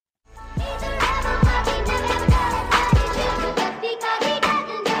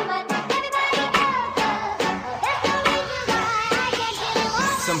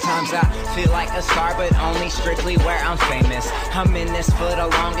like a star, but only strictly where I'm famous. I'm in this for the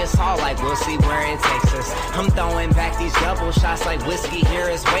longest haul, like we'll see where it takes us. I'm throwing back these double shots like whiskey here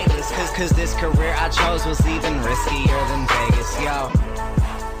is weightless. Cause this career I chose was even riskier than Vegas, yo.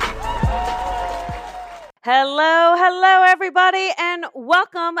 Hello, everybody, and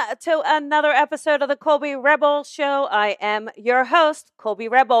welcome to another episode of the Colby Rebel Show. I am your host, Colby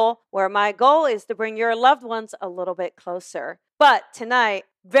Rebel, where my goal is to bring your loved ones a little bit closer. But tonight,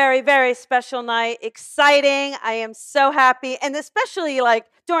 very, very special night, exciting. I am so happy, and especially like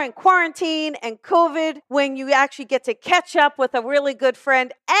during quarantine and COVID, when you actually get to catch up with a really good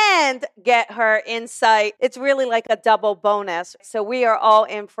friend and get her insight. It's really like a double bonus. So we are all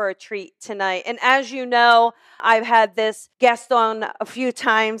in for a treat tonight. And as you know, I've had this guest on a few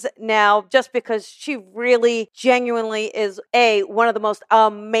times now just because she really genuinely is one of the most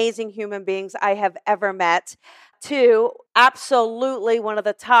amazing human beings I have ever met. 2, absolutely one of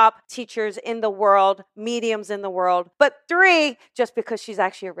the top teachers in the world, mediums in the world. But 3, just because she's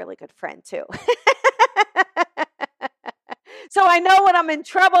actually a really good friend too. So I know when I'm in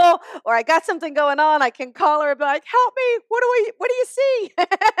trouble or I got something going on, I can call her and be like, help me, what do you see?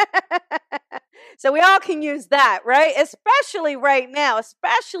 So we all can use that, right? Especially right now,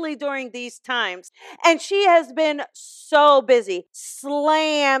 especially during these times. And she has been so busy,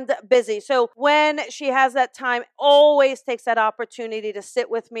 slammed busy. So when she has that time, always takes that opportunity to sit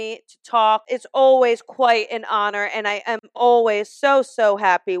with me, to talk. It's always quite an honor. And I am always so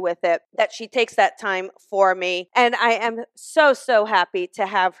happy with it that she takes that time for me. And I am so happy to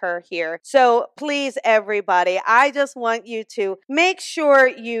have her here. So please, everybody, I just want you to make sure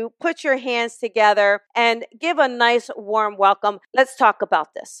you put your hands together and give a nice warm welcome. Let's talk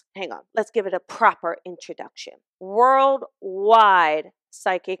about this. Hang on. Let's give it a proper introduction. Worldwide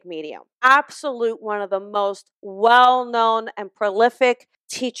psychic medium. Absolute one of the most well-known and prolific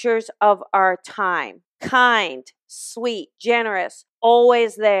teachers of our time. Kind, sweet, generous,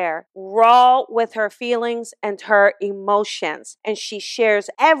 always there, raw with her feelings and her emotions. And she shares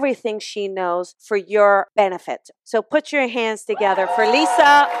everything she knows for your benefit. So put your hands together for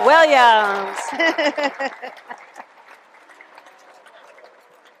Lisa Williams.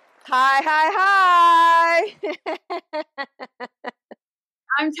 Hi.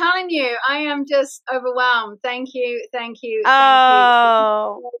 I'm telling you, I am just overwhelmed. Thank you.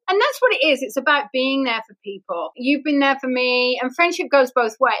 Oh. And that's what it is. It's about being there for people. You've been there for me, and friendship goes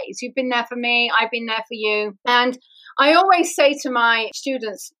both ways. You've been there for me. I've been there for you. And I always say to my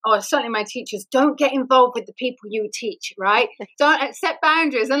students, or certainly my teachers, don't get involved with the people you teach, right? Don't set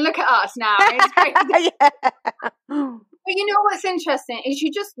boundaries. And look at us now. It's crazy. Yeah. But you know what's interesting is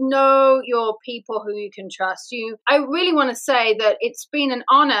you just know your people who you can trust. I really want to say that it's been an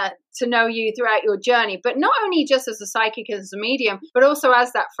honor to know you throughout your journey, but not only just as a psychic, as a medium, but also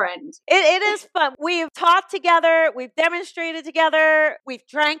as that friend. It is fun. We've taught together. We've demonstrated together. We've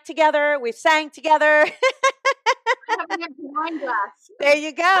drank together. We've sang together. I have an empty wine glass. There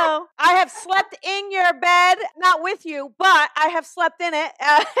you go. I have slept in your bed, not with you, but I have slept in it.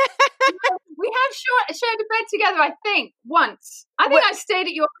 We have shared a bed together, I think, once. I think I stayed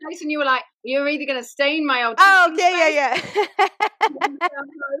at your place and you were like, you're either going to stay in my old yeah.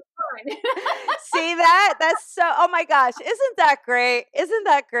 See that? That's so, oh my gosh. Isn't that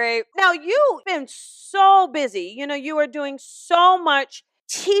great? Now, you've been so busy. You know, you are doing so much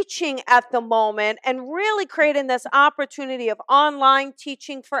teaching at the moment and really creating this opportunity of online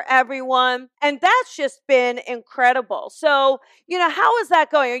teaching for everyone. And that's just been incredible. So, you know, how is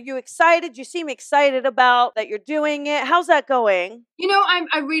that going? Are you excited? You seem excited about that you're doing it. How's that going? You know,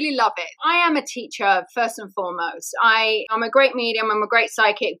 I really love it. I am a teacher first and foremost. I'm a great medium. I'm a great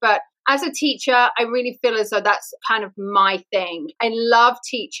psychic, but as a teacher, I really feel as though that's kind of my thing. I love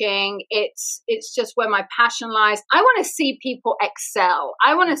teaching. It's just where my passion lies. I want to see people excel.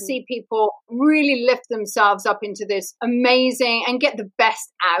 I want to see people really lift themselves up into this amazing and get the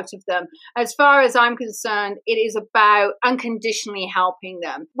best out of them. As far as I'm concerned, it is about unconditionally helping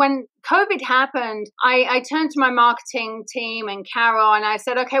them. When COVID happened, I turned to my marketing team and Carol and I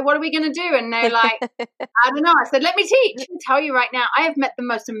said, okay, what are we going to do? And they're like, I don't know. I said, let me teach. I can tell you right now, I have met the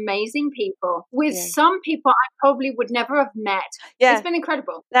most amazing people. With some people I probably would never have met. Yeah. It's been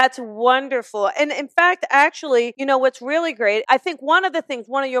incredible. That's wonderful. And in fact, actually, you know, what's really great, I think one of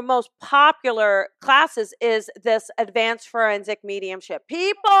your most popular classes is this advanced forensic mediumship.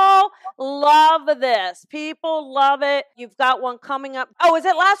 People love this. People love it. You've got one coming up. Oh, is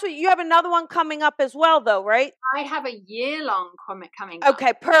it last week? You have another one coming up as well, though, right? I have a year-long comic coming up.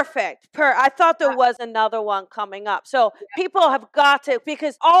 Okay, perfect. I thought there was another one coming up. So people have got to,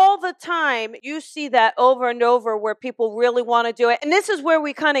 because all the time you see that over and over where people really want to do it. And this is where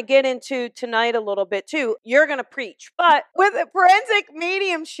we kind of get into tonight a little bit too. You're going to preach. But with forensic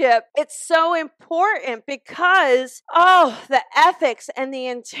mediumship, it's so important because, the ethics and the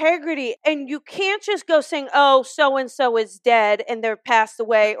integrity. And you can't just go saying, oh, so-and-so is dead and they're passed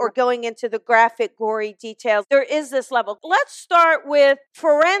away, or going into the graphic, gory details. There is this level. Let's start with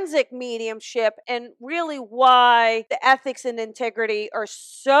forensic mediumship and really why the ethics and integrity are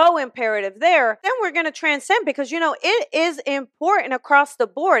so imperative there. Then we're going to transcend because, it is important across the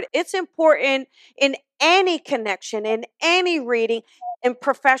board. It's important in any connection, in any reading, in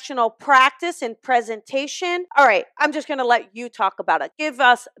professional practice and presentation. All right, I'm just going to let you talk about it. Give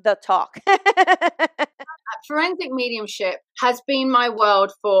us the talk. Forensic mediumship has been my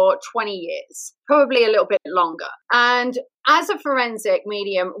world for 20 years, probably a little bit longer. And as a forensic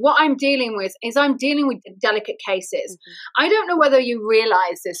medium, what I'm dealing with is I'm dealing with delicate cases. I don't know whether you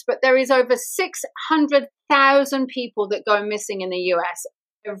realize this, but there is over 600,000 people that go missing in the US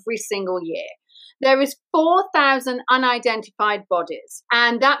every single year. There is 4,000 unidentified bodies,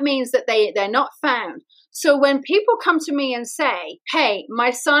 and that means that they're not found. So when people come to me and say, hey,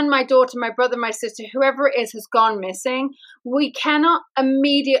 my son, my daughter, my brother, my sister, whoever it is has gone missing, we cannot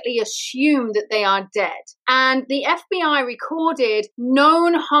immediately assume that they are dead. And the FBI recorded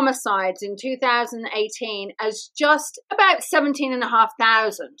known homicides in 2018 as just about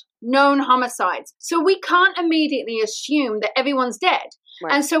 17,500 known homicides. So we can't immediately assume that everyone's dead.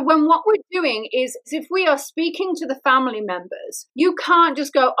 Right. And so when what we're doing is if we are speaking to the family members, you can't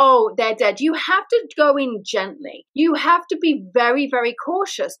just go, oh, they're dead. You have to go in gently. You have to be very, very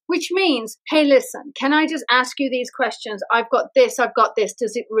cautious, which means, hey, listen, can I just ask you these questions? I've got this.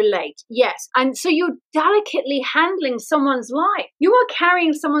 Does it relate? Yes. And so you're delicately handling someone's life. You are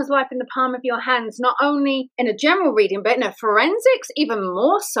carrying someone's life in the palm of your hands, not only in a general reading, but in a forensics, even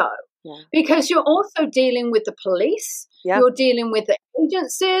more so. Yeah. Because you're also dealing with the police, you're dealing with the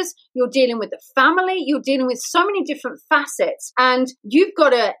agencies, you're dealing with the family, you're dealing with so many different facets. And you've got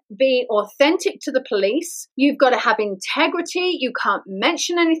to be authentic to the police. You've got to have integrity. You can't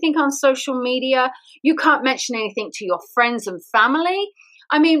mention anything on social media. You can't mention anything to your friends and family.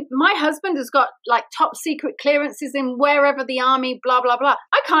 I mean, my husband has got like top secret clearances in wherever the army, blah, blah, blah.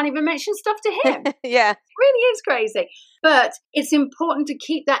 I can't even mention stuff to him. Yeah. It really is crazy. But it's important to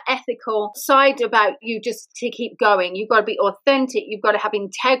keep that ethical side about you, just to keep going. You've got to be authentic. You've got to have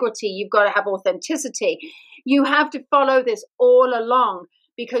integrity. You've got to have authenticity. You have to follow this all along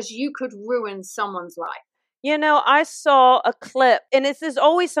because you could ruin someone's life. I saw a clip, and this is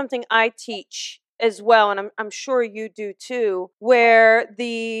always something I teach as well, and I'm sure you do too, where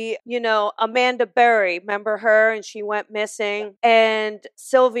Amanda Berry, remember her, and she went missing, and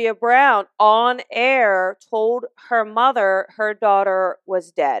Sylvia Browne on air told her mother her daughter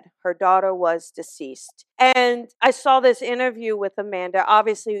was dead. Her daughter was deceased. And I saw this interview with Amanda.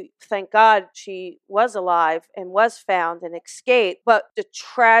 Obviously, thank God she was alive and was found and escaped. But the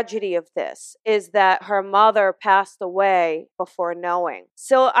tragedy of this is that her mother passed away before knowing.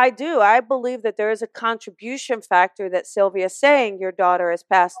 So I believe that there is a contribution factor that Sylvia's saying your daughter has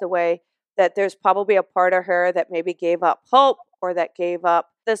passed away, that there's probably a part of her that maybe gave up hope or that gave up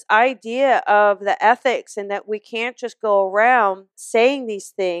this idea of the ethics, and that we can't just go around saying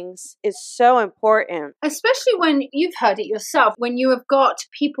these things is so important. Especially when you've heard it yourself, when you have got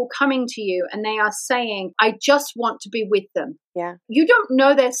people coming to you and they are saying, I just want to be with them. Yeah. You don't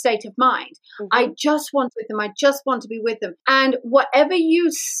know their state of mind. Mm-hmm. I just want with them. I just want to be with them. And whatever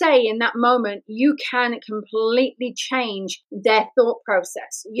you say in that moment, you can completely change their thought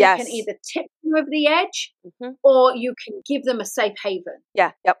process. You can either tip them over the edge, or you can give them a safe haven.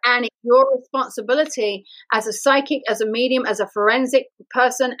 Yeah. Yep. And it's your responsibility as a psychic, as a medium, as a forensic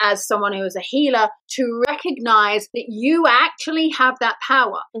person, as someone who is a healer, to recognize that you actually have that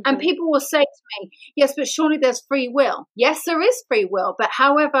power. Mm-hmm. And people will say to me, yes, but surely there's free will. Yes, there is free will, but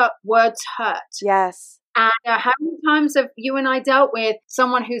however, words hurt. Yes. And how many times have you and I dealt with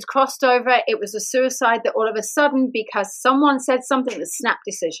someone who's crossed over? It was a suicide that all of a sudden, because someone said something, the snap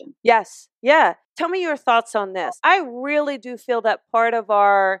decision. Yes. Yeah. Tell me your thoughts on this. I really do feel that part of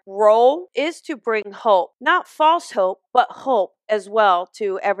our role is to bring hope, not false hope, but hope as well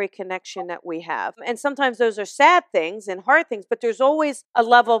to every connection that we have. And sometimes those are sad things and hard things, but there's always a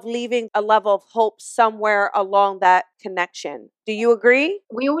level of leaving a level of hope somewhere along that connection. Do you agree?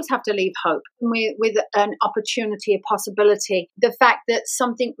 We always have to leave hope with an opportunity, a possibility, the fact that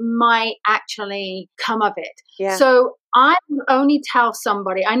something might actually come of it. Yeah. So I will only tell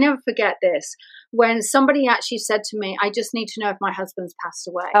somebody, I never forget this, when somebody actually said to me, I just need to know if my husband's passed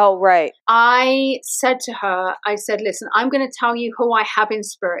away. Oh, right. I said to her, I said, listen, I'm going to tell you who I have in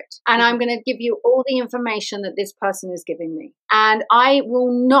spirit, and I'm going to give you all the information that this person is giving me. And I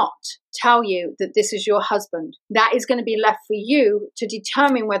will not tell you that this is your husband. That is going to be left for you to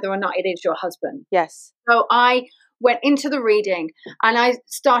determine whether or not it is your husband. Yes. So I went into the reading and I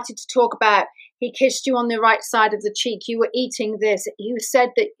started to talk about, he kissed you on the right side of the cheek. You were eating this. You said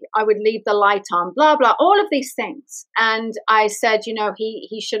that I would leave the light on, blah, blah, all of these things. And I said, you know,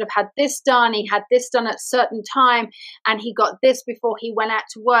 he should have had this done. He had this done at a certain time. And he got this before he went out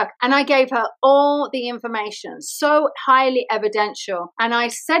to work. And I gave her all the information, so highly evidential. And I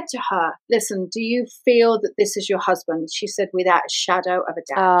said to her, listen, do you feel that this is your husband? She said, without a shadow of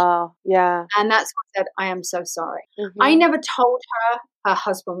a doubt. Oh, yeah. And that's what I said, I am so sorry. Mm-hmm. I never told her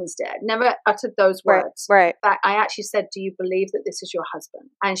husband was dead, never uttered those words. Right. In fact, I actually said, do you believe that this is your husband?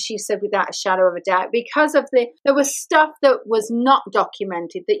 And she said, without a shadow of a doubt, because of there was stuff that was not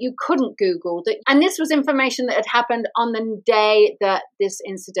documented, that you couldn't Google, and this was information that had happened on the day that this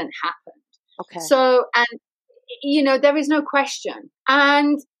incident happened. Okay. So, and, you know, there is no question.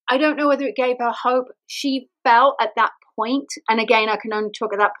 And I don't know whether it gave her hope. She felt at that point, and again, I can only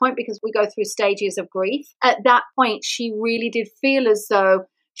talk at that point because we go through stages of grief. At that point, she really did feel as though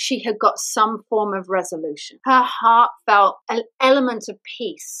she had got some form of resolution. Her heart felt an element of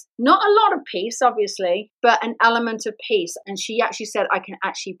peace. Not a lot of peace, obviously, but an element of peace. And she actually said, I can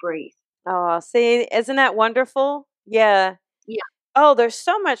actually breathe. Oh, see, isn't that wonderful? Yeah. Yeah. Oh, there's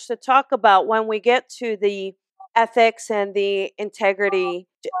so much to talk about when we get to the ethics and the integrity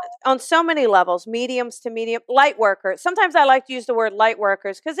on so many levels, mediums to medium, light workers. Sometimes I like to use the word light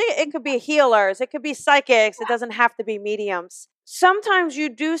workers because it could be healers, it could be psychics, it doesn't have to be mediums. Sometimes you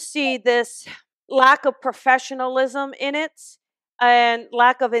do see this lack of professionalism in it and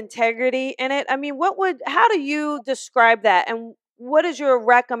lack of integrity in it. I mean, how do you describe that? And what is your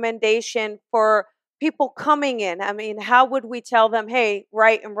recommendation for people coming in? I mean, how would we tell them, hey,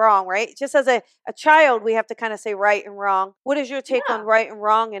 right and wrong, right? Just as a child, we have to kind of say right and wrong. What is your take on right and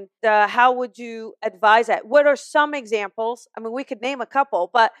wrong? And how would you advise that? What are some examples? I mean, we could name a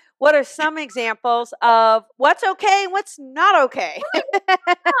couple, but what are some examples of what's okay and what's not okay?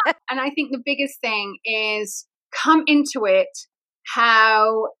 And I think the biggest thing is come into it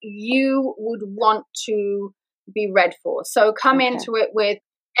how you would want to be read for. So come into it with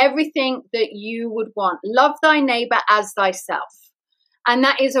everything that you would want. Love thy neighbor as thyself. And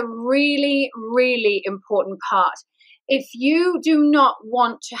that is a really, really important part. If you do not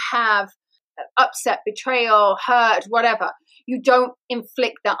want to have upset, betrayal, hurt, whatever, you don't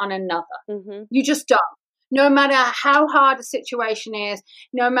inflict that on another. Mm-hmm. You just don't. No matter how hard a situation is,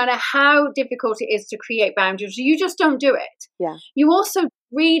 no matter how difficult it is to create boundaries, you just don't do it. Yeah. You also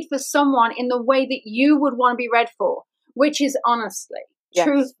read for someone in the way that you would want to be read for, which is honestly. Yes.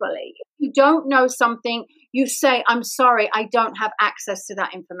 Truthfully, if you don't know something, you say, I'm sorry, I don't have access to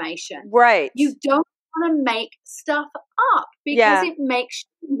that information. Right. You don't want to make stuff up because it makes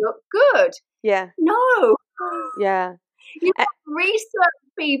you look good. Yeah. No. Yeah. You research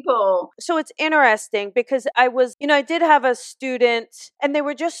people. So it's interesting because I did have a student and they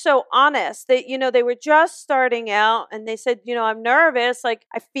were just so honest that, they were just starting out and they said, I'm nervous. Like,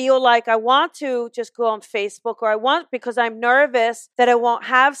 I feel like I want to just go on Facebook because I'm nervous that I won't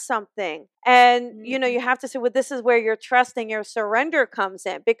have something. And, you have to say, well, this is where your trust and your surrender comes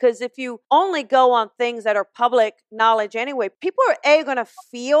in. Because if you only go on things that are public knowledge anyway, people are going to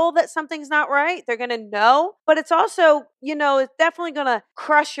feel that something's not right. They're going to know. But it's also, it's definitely going to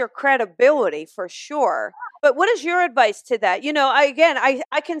crush your credibility for sure. But what is your advice to that?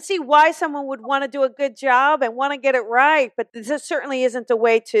 I can see why someone would want to do a good job and want to get it right, but this certainly isn't the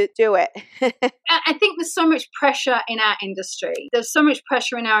way to do it. I think there's so much pressure in our industry. There's so much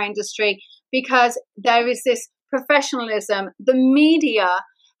pressure in our industry because there is this professionalism. The media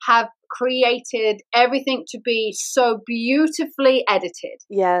have created everything to be so beautifully edited.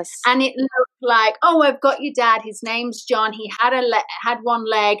 Yes. And it looked like, oh, I've got your dad. His name's John. He had one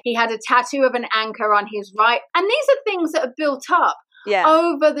leg. He had a tattoo of an anchor on his right. And these are things that are built up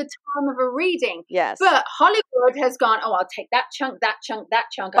over the time of a reading. Yes. But Hollywood has gone, oh, I'll take that chunk, that chunk, that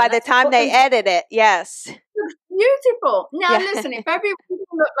chunk. By the time they edit it, yes. It's beautiful. Now, listen, if every reading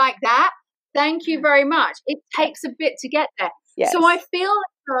looked like that, thank you very much. It takes a bit to get there. Yes. So I feel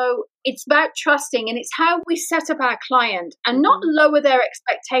as though it's about trusting, and it's how we set up our client and not lower their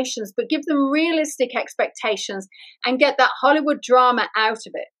expectations, but give them realistic expectations and get that Hollywood drama out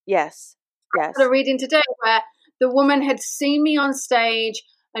of it. Yes. Yes. I had a reading today where the woman had seen me on stage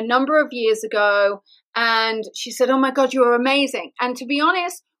a number of years ago. And she said, oh my God, you're amazing. And to be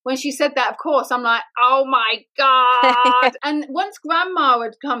honest, when she said that, of course, I'm like, oh my God. And once grandma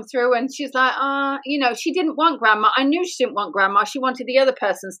would come through and she's like, she didn't want grandma. I knew she didn't want grandma. She wanted the other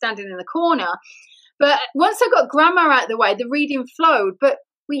person standing in the corner. But once I got grandma out of the way, the reading flowed. But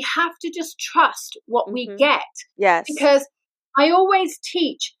we have to just trust what we get. Yes. Because I always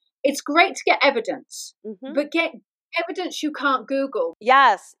teach, it's great to get evidence, but get evidence you can't Google.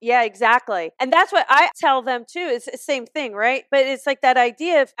 Yes. Yeah, exactly. And that's what I tell them too. It's the same thing, right? But it's like that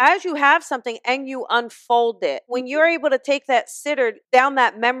idea of as you have something and you unfold it, when you're able to take that sitter down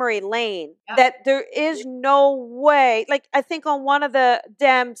that memory lane, that there is no way. Like I think on one of the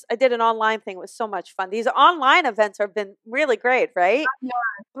DEMS, I did an online thing. It was so much fun. These online events have been really great, right? Yeah.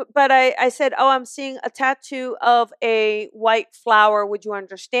 But I said, oh, I'm seeing a tattoo of a white flower. Would you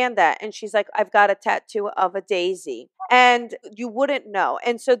understand that? And she's like, I've got a tattoo of a daisy. And you wouldn't know.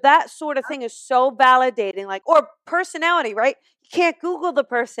 And so that sort of thing is so validating, like, or personality, right? You can't Google the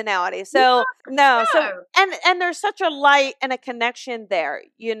personality. So no. So, and there's such a light and a connection there,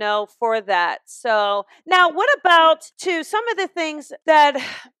 for that. So now what about some of the things that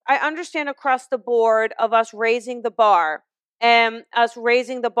I understand across the board of us raising the bar and us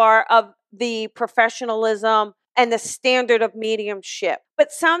raising the bar of the professionalism and the standard of mediumship.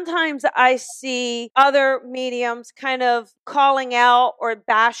 But sometimes I see other mediums kind of calling out or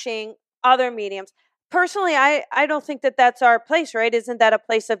bashing other mediums. Personally, I don't think that that's our place, right? Isn't that a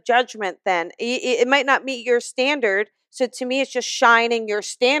place of judgment then? It might not meet your standard. So to me, it's just shining your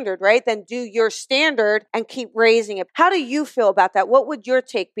standard, right? Then do your standard and keep raising it. How do you feel about that? What would your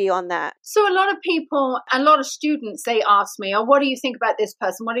take be on that? So a lot of people, a lot of students, they ask me, oh, what do you think about this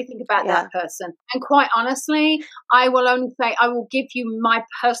person? What do you think about that person? And quite honestly, I will only say, I will give you my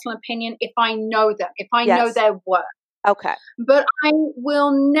personal opinion if I know them, if I know their work. Okay. But I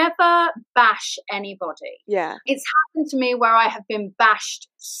will never bash anybody. Yeah. It's happened to me where I have been bashed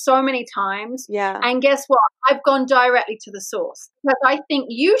so many times. Yeah. And guess what? I've gone directly to the source. Because I think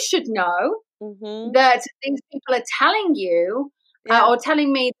you should know that these people are telling you or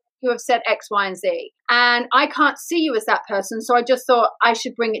telling me you have said X, Y, and Z. And I can't see you as that person. So I just thought I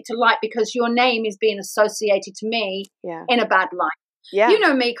should bring it to light because your name is being associated to me in a bad light. Yeah. You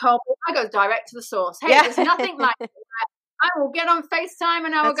know me, Cole. I go direct to the source. Hey, there's nothing like that. I will get on FaceTime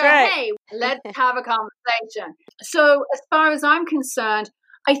and I will hey, let's have a conversation. So as far as I'm concerned,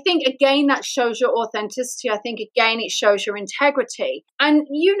 I think, again, that shows your authenticity. I think, again, it shows your integrity. And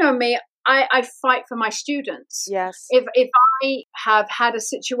you know me, I fight for my students. Yes. If I have had a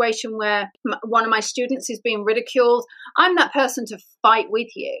situation where one of my students is being ridiculed, I'm that person to fight with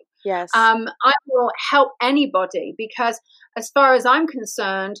you. Yes. I will help anybody because as far as I'm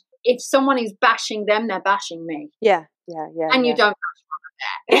concerned, if someone is bashing them, they're bashing me. Yeah. And you don't bash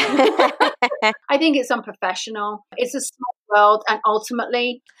one of that. I think it's unprofessional. It's a small world. And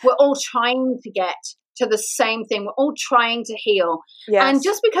ultimately, we're all trying to get to the same thing. We're all trying to heal. Yes. And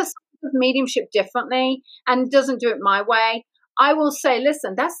just because someone does mediumship differently and doesn't do it my way, I will say,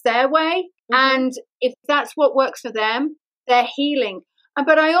 listen, that's their way. And if that's what works for them, they're healing.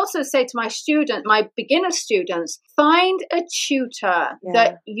 But I also say to my beginner students, find a tutor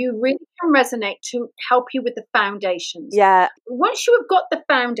that you really can resonate to help you with the foundations. Yeah. Once you have got the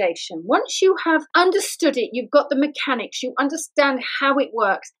foundation, once you have understood it, you've got the mechanics, you understand how it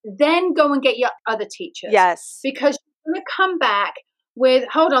works, then go and get your other teachers. Yes. Because you're going to come back with,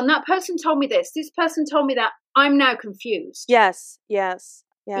 hold on, that person told me this person told me that, I'm now confused. Yes.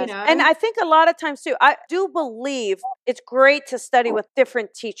 You know? And I think a lot of times too, I do believe it's great to study with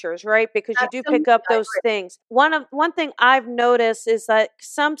different teachers, right? Because you do pick up those things. One thing I've noticed is that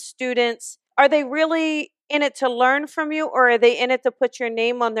some students, are they really in it to learn from you, or are they in it to put your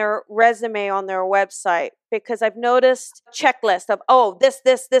name on their resume on their website? Because I've noticed checklist of,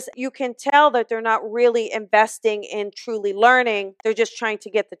 this. You can tell that they're not really investing in truly learning. They're just trying to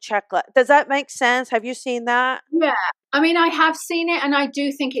get the checklist. Does that make sense? Have you seen that? Yeah. I mean, I have seen it and I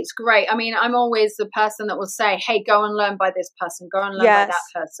do think it's great. I mean, I'm always the person that will say, hey, go and learn by this person, go and learn by that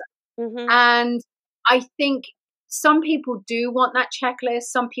person. And I think some people do want that checklist.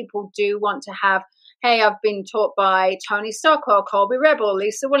 Some people do want to have, hey, I've been taught by Tony Stockwell, Colby Rebel,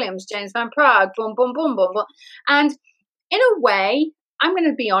 Lisa Williams, James Van Praagh, boom, boom, boom, boom, boom. And in a way, I'm going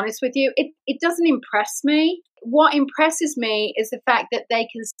to be honest with you, it doesn't impress me. What impresses me is the fact that they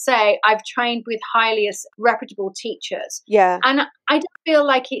can say, I've trained with highly reputable teachers. Yeah. And I don't feel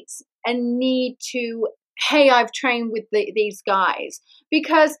like it's a need to, hey, I've trained with these guys.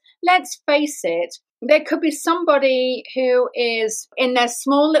 Because let's face it, there could be somebody who is in their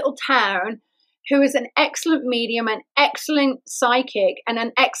small little town who is an excellent medium, an excellent psychic, and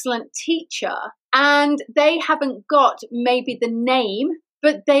an excellent teacher. And they haven't got maybe the name,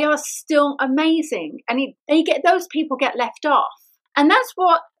 but they are still amazing. And those people get left off. And that's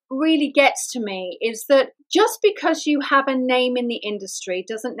what really gets to me, is that just because you have a name in the industry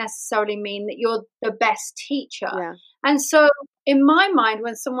doesn't necessarily mean that you're the best teacher. Yeah. And so in my mind,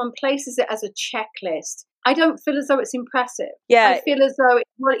 when someone places it as a checklist, I don't feel as though it's impressive. Yeah. I feel as though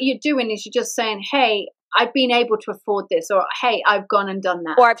what you're doing is you're just saying, hey, I've been able to afford this, or hey, I've gone and done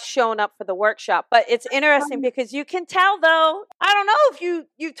that. Or I've shown up for the workshop. But it's interesting because you can tell, though, I don't know if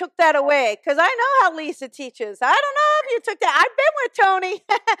you took that away, because I know how Lisa teaches. I don't know if you took that. I've been with Tony.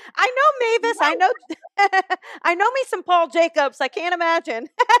 I know Mavis. I know I know me some Paul Jacobs. I can't imagine.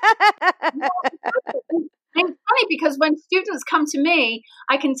 And it's funny because when students come to me,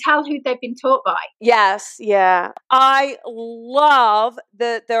 I can tell who they've been taught by. Yes, yeah. I love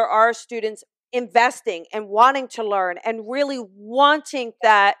that there are students investing and wanting to learn and really wanting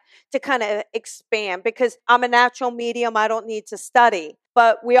that to kind of expand, because I'm a natural medium. I don't need to study,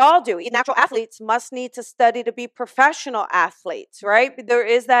 but we all do. Natural athletes must need to study to be professional athletes, right? There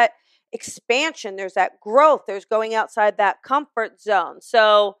is that expansion. There's that growth. There's going outside that comfort zone.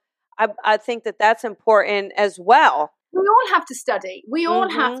 So I think that that's important as well. We all have to study. We all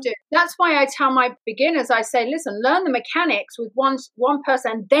have to. That's why I tell my beginners, I say, listen, learn the mechanics with one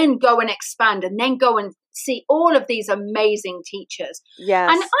person, and then go and expand, and then go and see all of these amazing teachers.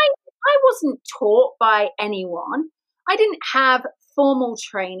 Yes. And I wasn't taught by anyone. I didn't have formal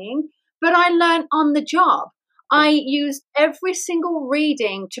training, but I learned on the job. I used every single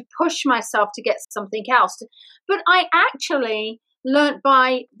reading to push myself to get something else. But I actually learned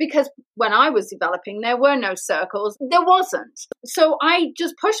because when I was developing, there were no circles. There wasn't. So I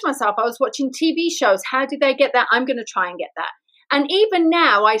just pushed myself. I was watching TV shows. How did they get that? I'm going to try and get that. And even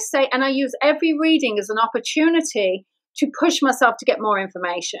now I say, and I use every reading as an opportunity to push myself to get more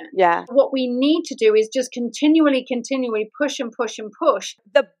information. Yeah. What we need to do is just continually push and push and push.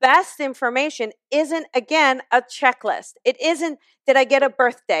 The best information isn't, again, a checklist. It isn't, did I get a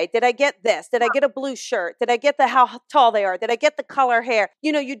birthday? Did I get this? Did I get a blue shirt? Did I get how tall they are? Did I get the color hair?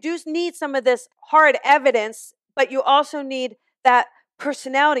 You do need some of this hard evidence, but you also need that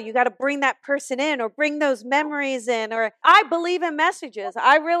personality. You got to bring that person in, or bring those memories in. Or I believe in messages.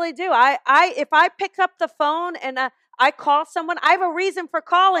 I really do. If I pick up the phone and I call someone, I have a reason for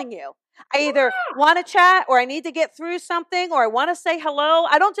calling you. I either want to chat, or I need to get through something, or I want to say hello.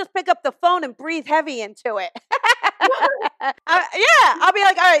 I don't just pick up the phone and breathe heavy into it. I'll be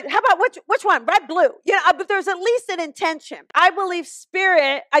like, all right, how about which one? Red, blue? But there's at least an intention. I believe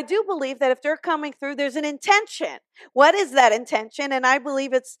spirit. I do believe that if they're coming through, there's an intention. What is that intention? And I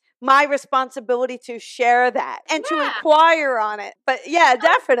believe it's my responsibility to share that and to inquire on it. But yeah,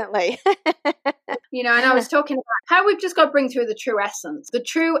 definitely. And I was talking about how we've just got to bring through the true essence. The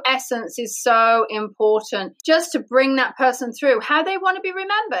true essence is so important, just to bring that person through how they want to be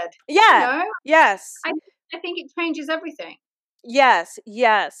remembered. Yeah. Yes. I think it changes everything. Yes,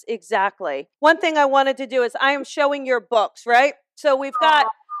 exactly. One thing I wanted to do is I am showing your books, right? So we've got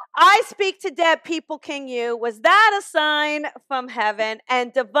I Speak to Dead People, King You. Was that a sign from heaven?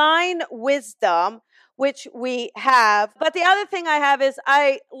 And Divine Wisdom, which we have. But the other thing I have is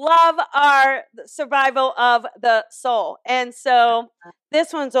I love our survival of the soul. And so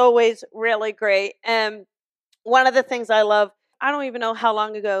this one's always really great. And one of the things I love, I don't even know how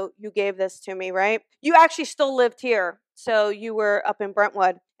long ago you gave this to me, right? You actually still lived here. So you were up in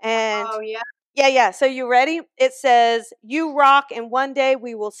Brentwood. And yeah. So you ready? It says, you rock, and one day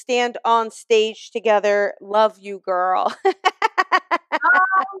we will stand on stage together. Love you, girl.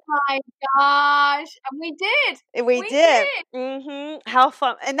 Oh my gosh. And we did. We did. How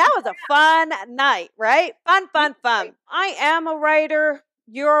fun. And that was a fun night, right? Fun. I am a writer.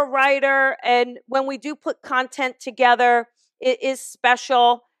 You're a writer. And when we do put content together, it is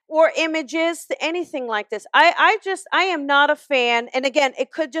special. Or images, anything like this. I am not a fan. And again, it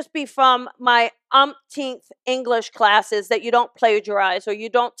could just be from my umpteenth English classes that you don't plagiarize or you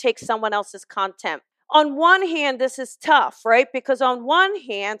don't take someone else's content. On one hand, this is tough, right? Because on one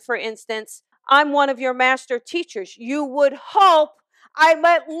hand, for instance, I'm one of your master teachers. You would hope I'm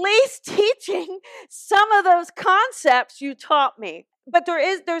at least teaching some of those concepts you taught me. But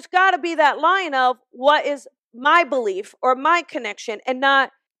there's got to be that line of what is my belief or my connection, and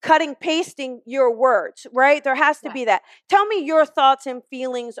not cutting, pasting your words, right? There has to be that. Tell me your thoughts and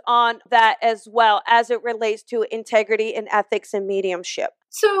feelings on that as well as it relates to integrity and ethics and mediumship.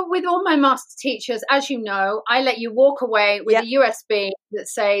 So with all my master teachers, as you know, I let you walk away with a USB that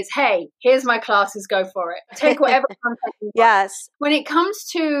says, hey, here's my classes, go for it. Take whatever content you want. Yes. When it comes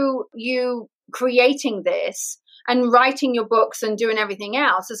to you creating this and writing your books and doing everything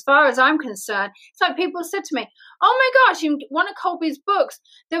else, as far as I'm concerned, it's like people said to me, oh my gosh, in one of Colby's books,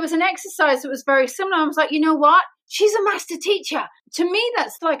 there was an exercise that was very similar. I was like, you know what? She's a master teacher. To me,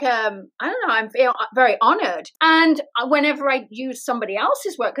 that's like, I don't know, I'm very honored. And whenever I use somebody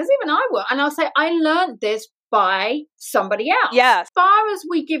else's work, because even I will, and I'll say, I learned this by somebody else. Yes. As far as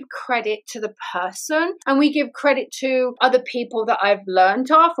we give credit to the person and we give credit to other people that I've learned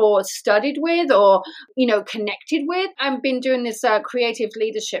off or studied with or, connected with, I've been doing this creative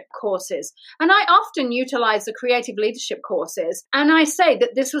leadership courses. And I often utilize the creative leadership courses and I say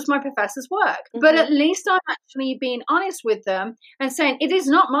that this was my professor's work. Mm-hmm. But at least I'm actually being honest with them and saying it is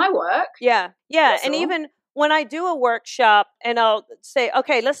not my work. Yeah. Yeah. And even when I do a workshop and I'll say,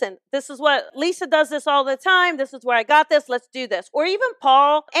 okay, listen, this is what Lisa does this all the time. This is where I got this. Let's do this. Or even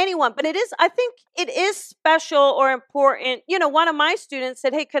Paul, anyone. But I think it is special or important. One of my students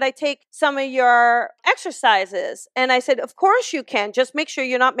said, hey, could I take some of your exercises? And I said, of course you can. Just make sure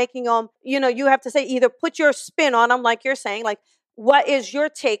you're not making them, you have to say either put your spin on them, like you're saying, like, what is your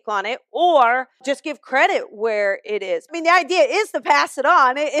take on it? Or just give credit where it is. I mean, the idea is to pass it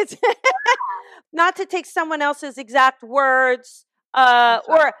on. It's not to take someone else's exact words.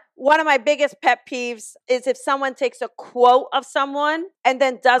 Or one of my biggest pet peeves is if someone takes a quote of someone and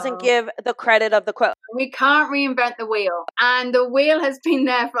then doesn't give the credit of the quote. We can't reinvent the wheel. And the wheel has been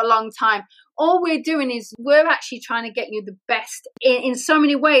there for a long time. All we're doing is we're actually trying to get you the best in so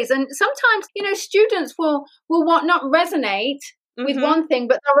many ways. And sometimes, students will not resonate with one thing,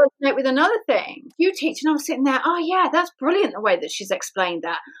 but they'll resonate with another thing. You teach, and I'm sitting there, oh yeah, that's brilliant the way that she's explained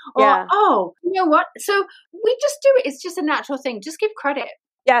that. Or, oh, you know what? So we just do it. It's just a natural thing. Just give credit.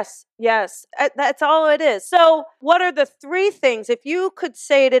 Yes. That's all it is. So what are the 3 things, if you could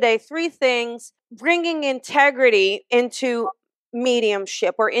say today, 3 things bringing integrity into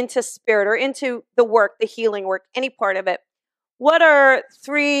mediumship or into spirit or into the work, the healing work, any part of it? What are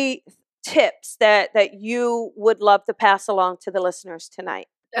 3 tips that you would love to pass along to the listeners tonight?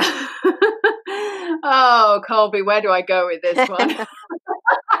 Oh, Colby, where do I go with this one?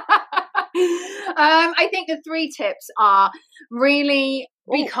 I think the 3 tips are really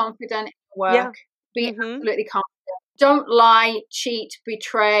be confident in your work. Be absolutely confident. Don't lie, cheat,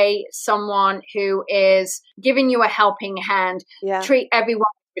 betray someone who is giving you a helping hand. Treat everyone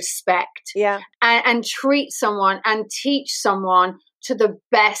with respect. And treat someone and teach someone to the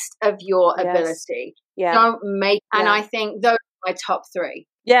best of your ability. Don't make, and I think those are my top 3.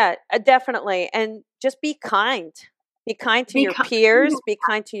 Yeah, definitely. And just be kind. Be kind to your peers, be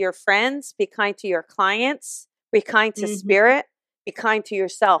kind to your friends, be kind to your clients, be kind to spirit, be kind to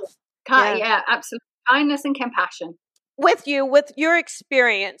yourself. Absolutely. Kindness and compassion. With your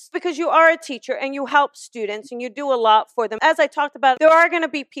experience, because you are a teacher and you help students and you do a lot for them. As I talked about, there are going to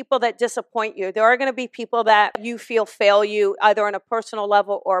be people that disappoint you. There are going to be people that you feel fail you either on a personal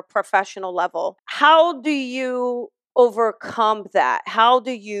level or a professional level. How do you overcome that? How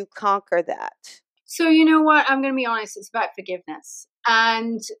do you conquer that? So you know what? I'm going to be honest. It's about forgiveness.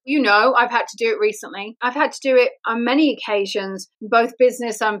 And, I've had to do it recently. I've had to do it on many occasions, both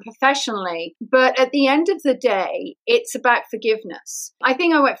business and professionally. But at the end of the day, it's about forgiveness. I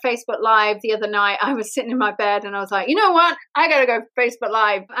think I went Facebook Live the other night. I was sitting in my bed and I was like, you know what? I got to go Facebook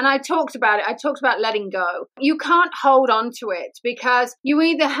Live. And I talked about it. I talked about letting go. You can't hold on to it because you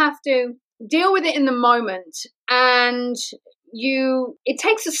either have to deal with it in the moment and it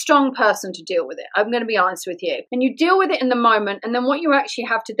takes a strong person to deal with it. I'm going to be honest with you. And you deal with it in the moment. And then what you actually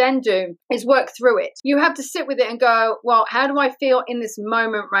have to then do is work through it. You have to sit with it and go, well, how do I feel in this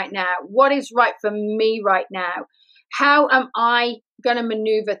moment right now? What is right for me right now? How am I going to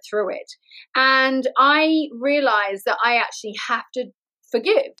maneuver through it? And I realized that I actually have to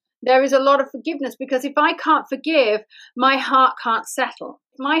forgive. There is a lot of forgiveness because if I can't forgive, my heart can't settle.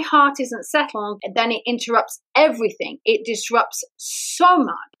 If my heart isn't settled, then it interrupts everything. It disrupts so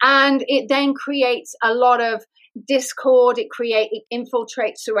much. And it then creates a lot of discord. It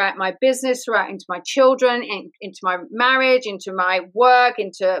infiltrates throughout my business, throughout into my children, into my marriage, into my work,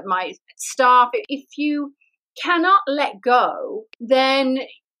 into my staff. If you cannot let go, then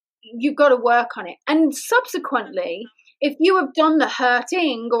you've got to work on it. And subsequently, if you have done the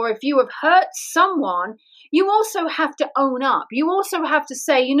hurting or if you have hurt someone, you also have to own up. You also have to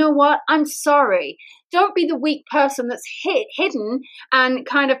say, you know what, I'm sorry. Don't be the weak person that's hidden and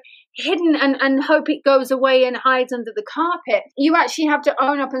kind of hidden and hope it goes away and hides under the carpet. You actually have to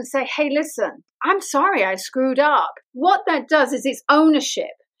own up and say, hey, listen, I'm sorry I screwed up. What that does is it's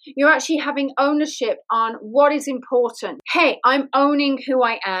ownership. You're actually having ownership on what is important. Hey, I'm owning who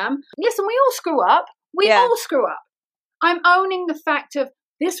I am. Listen, we all screw up. We all screw up. I'm owning the fact of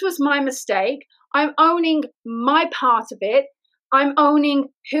this was my mistake. I'm owning my part of it. I'm owning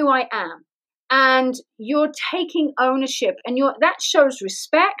who I am. And you're taking ownership, and that shows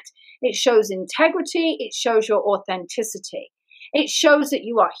respect. It shows integrity. It shows your authenticity. It shows that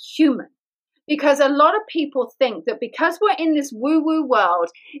you are human. Because a lot of people think that because we're in this woo-woo world,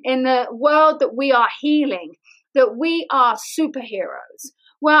 in the world that we are healing, that we are superheroes.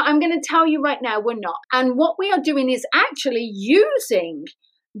 Well, I'm going to tell you right now, we're not. And what we are doing is actually using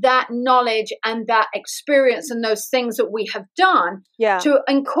that knowledge and that experience and those things that we have done to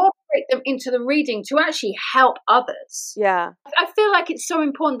incorporate them into the reading to actually help others. Yeah. I feel like it's so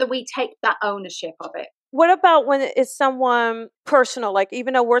important that we take that ownership of it. What about when it's someone personal? Like,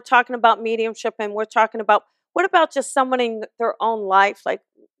 even though we're talking about mediumship and we're talking about, what about just someone in their own life? Like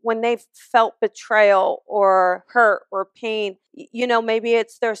when they've felt betrayal or hurt or pain, you know, maybe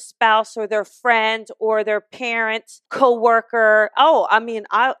it's their spouse or their friend or their parent, coworker. Oh, I mean,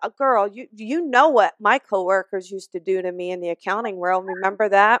 girl, you know what my coworkers used to do to me in the accounting world. Remember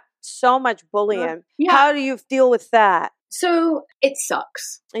that? So much bullying. Yeah. How do you deal with that? So it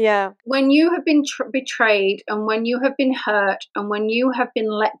sucks. Yeah. When you have been betrayed and when you have been hurt and when you have been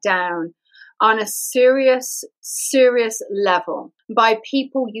let down on a serious level by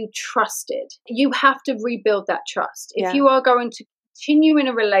people you trusted, you have to rebuild that trust. If you are going to continue in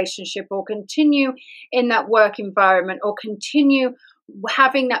a relationship or continue in that work environment or continue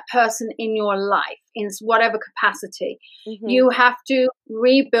having that person in your life in whatever capacity, you have to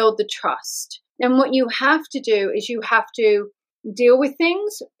rebuild the trust. And what you have to do is you have to deal with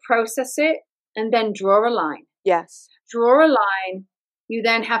things, process it, and then draw a line. Yes. Draw a line. You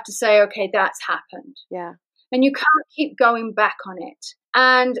then have to say, okay, that's happened. Yeah. And you can't keep going back on it.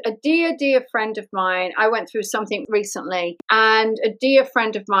 And a dear friend of mine, I went through something recently, and a dear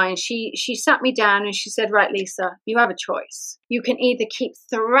friend of mine, she sat me down and she said, right, Lisa, you have a choice. You can either keep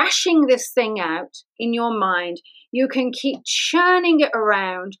thrashing this thing out in your mind, you can keep churning it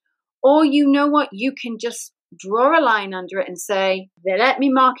around, or you know what, you can just draw a line under it and say, let me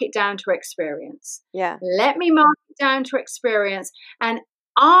mark it down to experience. Yeah. Let me mark it down to experience. And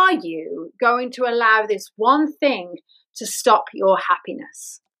are you going to allow this one thing to stop your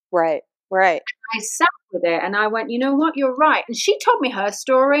happiness? Right. Right. I sat with it and I went, you know what, you're right. And she told me her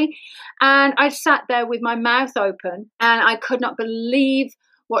story. And I sat there with my mouth open and I could not believe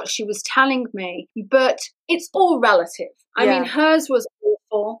what she was telling me. But it's all relative. I mean, hers was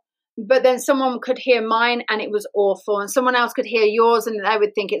awful. But then someone could hear mine and it was awful. And someone else could hear yours and they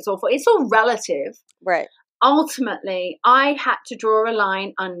would think it's awful. It's all relative. Right. Ultimately, I had to draw a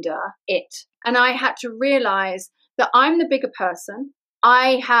line under it. And I had to realize that I'm the bigger person.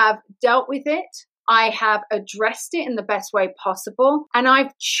 I have dealt with it. I have addressed it in the best way possible. And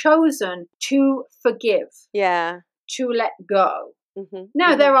I've chosen to forgive. Yeah. To let go.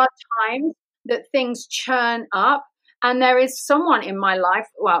 Now, there are times that things churn up. And there is someone in my life,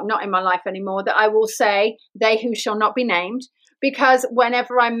 well, not in my life anymore, that I will say, they who shall not be named, because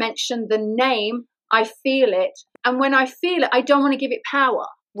whenever I mention the name, I feel it. And when I feel it, I don't want to give it power.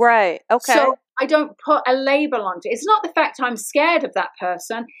 Right. Okay. So I don't put a label onto it. It's not the fact I'm scared of that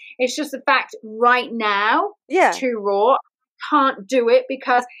person. It's just the fact right now, it's too raw. Can't do it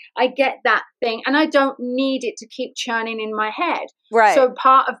because I get that thing and I don't need it to keep churning in my head. Right. So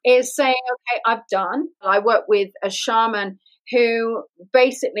part of it is saying, okay, I've done. I work with a shaman who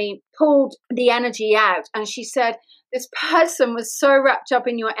basically pulled the energy out and she said, this person was so wrapped up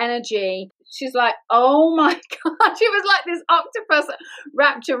in your energy. She's like, oh my God. She was like this octopus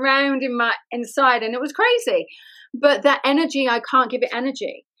wrapped around in my inside and it was crazy. But that energy, I can't give it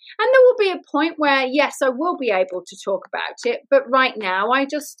energy. And there will be a point where, yes, I will be able to talk about it. But right now,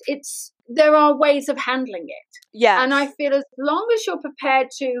 there are ways of handling it. Yeah. And I feel as long as you're prepared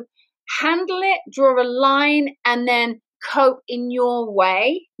to handle it, draw a line, and then cope in your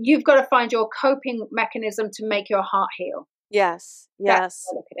way, you've got to find your coping mechanism to make your heart heal. Yes. Yes. That's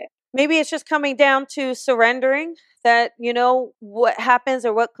how I look at it. Maybe it's just coming down to surrendering that, you know, what happens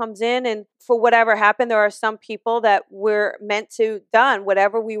or what comes in. And for whatever happened, there are some people that we're meant to done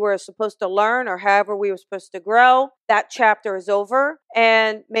whatever we were supposed to learn or however we were supposed to grow. That chapter is over.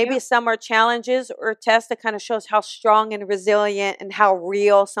 And maybe some are challenges or tests that kind of shows how strong and resilient and how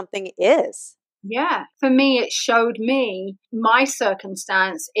real something is. Yeah. For me, it showed me my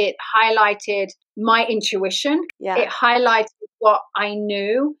circumstance. It highlighted my intuition. Yeah. It highlighted what I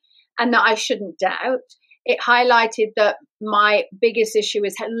knew and that I shouldn't doubt. It highlighted that my biggest issue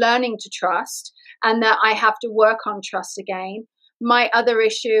is learning to trust and that I have to work on trust again. My other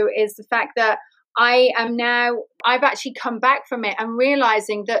issue is the fact that I've actually come back from it and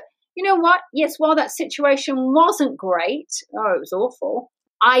realizing that, you know what? Yes, while that situation wasn't great, it was awful,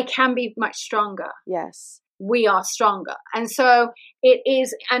 I can be much stronger. Yes. We are stronger. And so it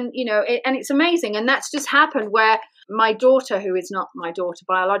is, and and it's amazing. And that's just happened where my daughter, who is not my daughter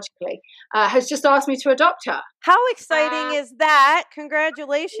biologically, has just asked me to adopt her. How exciting is that?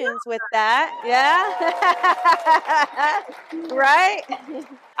 Congratulations with that. Yeah. Right?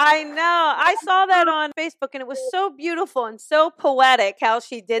 I know. I saw that on Facebook and it was so beautiful and so poetic how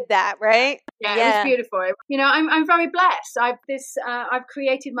she did that, right? Yeah, it was beautiful. I'm very blessed. I've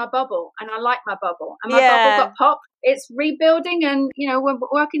created my bubble and I like my bubble. And my bubble got popped. It's rebuilding and, we're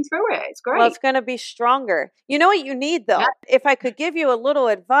working through it. It's great. Well, it's going to be stronger. You know what you need though? Yeah. If I could give you a little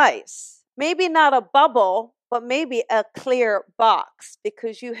advice, maybe not a bubble, but maybe a clear box,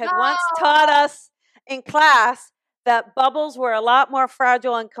 because you had once taught us in class that bubbles were a lot more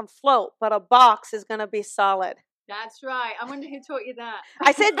fragile and can float, but a box is going to be solid. That's right. I wonder who taught you that.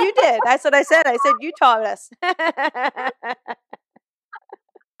 I said you did. That's what I said. I said you taught us.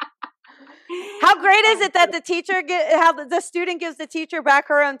 How great is it that how the student gives the teacher back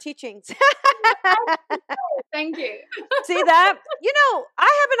her own teachings? Thank you. See that?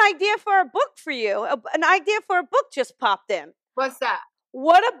 I have an idea for a book for you. An idea for a book just popped in. What's that?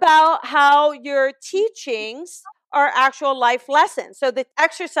 What about how your teachings are actual life lessons? So the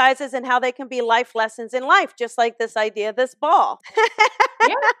exercises and how they can be life lessons in life, just like this idea of this ball.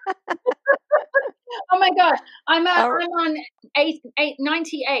 Yeah. Oh my gosh, I'm on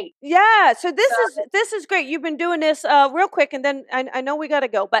 98. Yeah, so this is great. You've been doing this real quick, and then I know we got to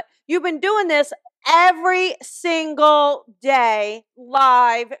go, but you've been doing this every single day,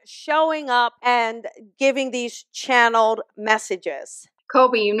 live, showing up and giving these channeled messages.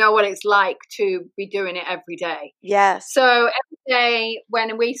 Colby, you know what it's like to be doing it every day. Yes. So every day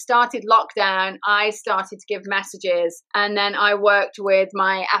when we started lockdown, I started to give messages, and then I worked with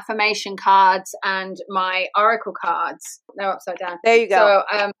my affirmation cards and my oracle cards. They're upside down. There you go. So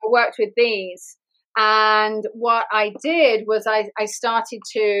I worked with these. And what I did was I started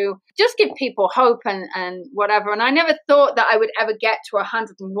to just give people hope and whatever. And I never thought that I would ever get to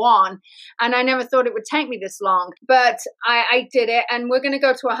 101. And I never thought it would take me this long. But I did it. And we're going to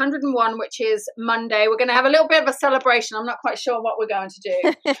go to 101, which is Monday. We're going to have a little bit of a celebration. I'm not quite sure what we're going to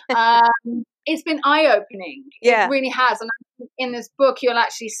do. It's been eye-opening. Yeah. It really has. And in this book, you'll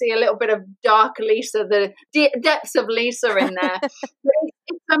actually see a little bit of dark Lisa, the depths of Lisa in there. But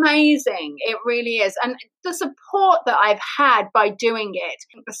it's amazing. It really is. And the support that I've had by doing it,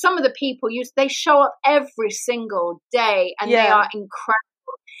 some of the people, they show up every single day and they are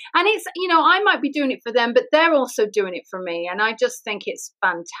incredible. And it's, I might be doing it for them, but they're also doing it for me. And I just think it's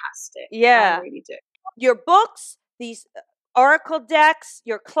fantastic. Yeah. I really do. Your books, these oracle decks,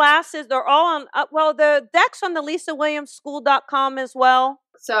 your classes, they're all on, the decks on the LisaWilliamsSchool.com as well.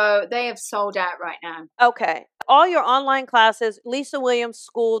 So they have sold out right now. Okay. All your online classes,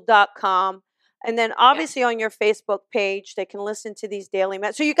 LisaWilliamsSchool.com. And then obviously on your Facebook page, they can listen to these daily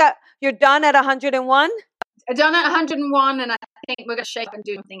messages. So you're done at 101? I'm done at 101, and I think we're going to shake and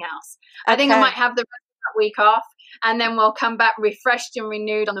do something else. I think I might have the rest of that week off, and then we'll come back refreshed and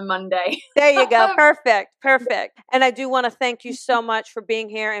renewed on the Monday. There you go. Perfect. And I do want to thank you so much for being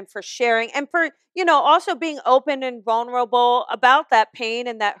here and for sharing and for, also being open and vulnerable about that pain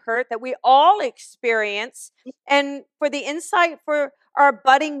and that hurt that we all experience, and for the insight for our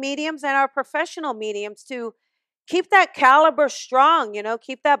budding mediums and our professional mediums to keep that caliber strong,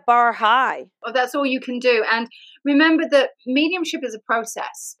 keep that bar high. Well, that's all you can do. And remember that mediumship is a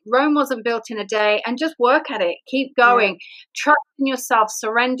process. Rome wasn't built in a day, and just work at it. Keep going. Trust in yourself,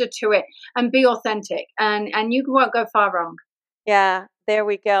 surrender to it, and be authentic. And you won't go far wrong. Yeah, there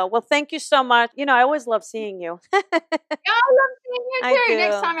we go. Well, thank you so much. I always love seeing you. Yeah, I love seeing you too.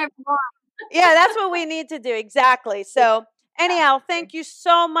 Next time I'm on. Yeah, that's what we need to do. Exactly. So anyhow, thank you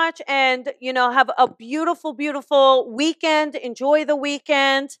so much. And, have a beautiful, beautiful weekend. Enjoy the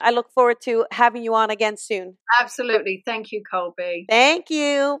weekend. I look forward to having you on again soon. Absolutely. Thank you, Colby. Thank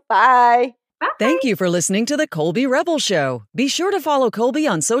you. Bye. Bye. Thank you for listening to The Colby Rebel Show. Be sure to follow Colby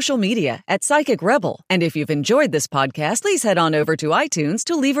on social media at Psychic Rebel. And if you've enjoyed this podcast, please head on over to iTunes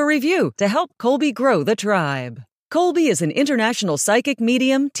to leave a review to help Colby grow the tribe. Colby is an international psychic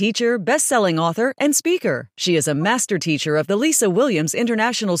medium, teacher, best-selling author, and speaker. She is a master teacher of the Lisa Williams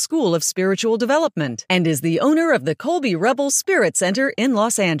International School of Spiritual Development and is the owner of the Colby Rebel Spirit Center in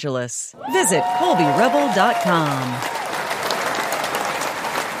Los Angeles. Visit ColbyRebel.com.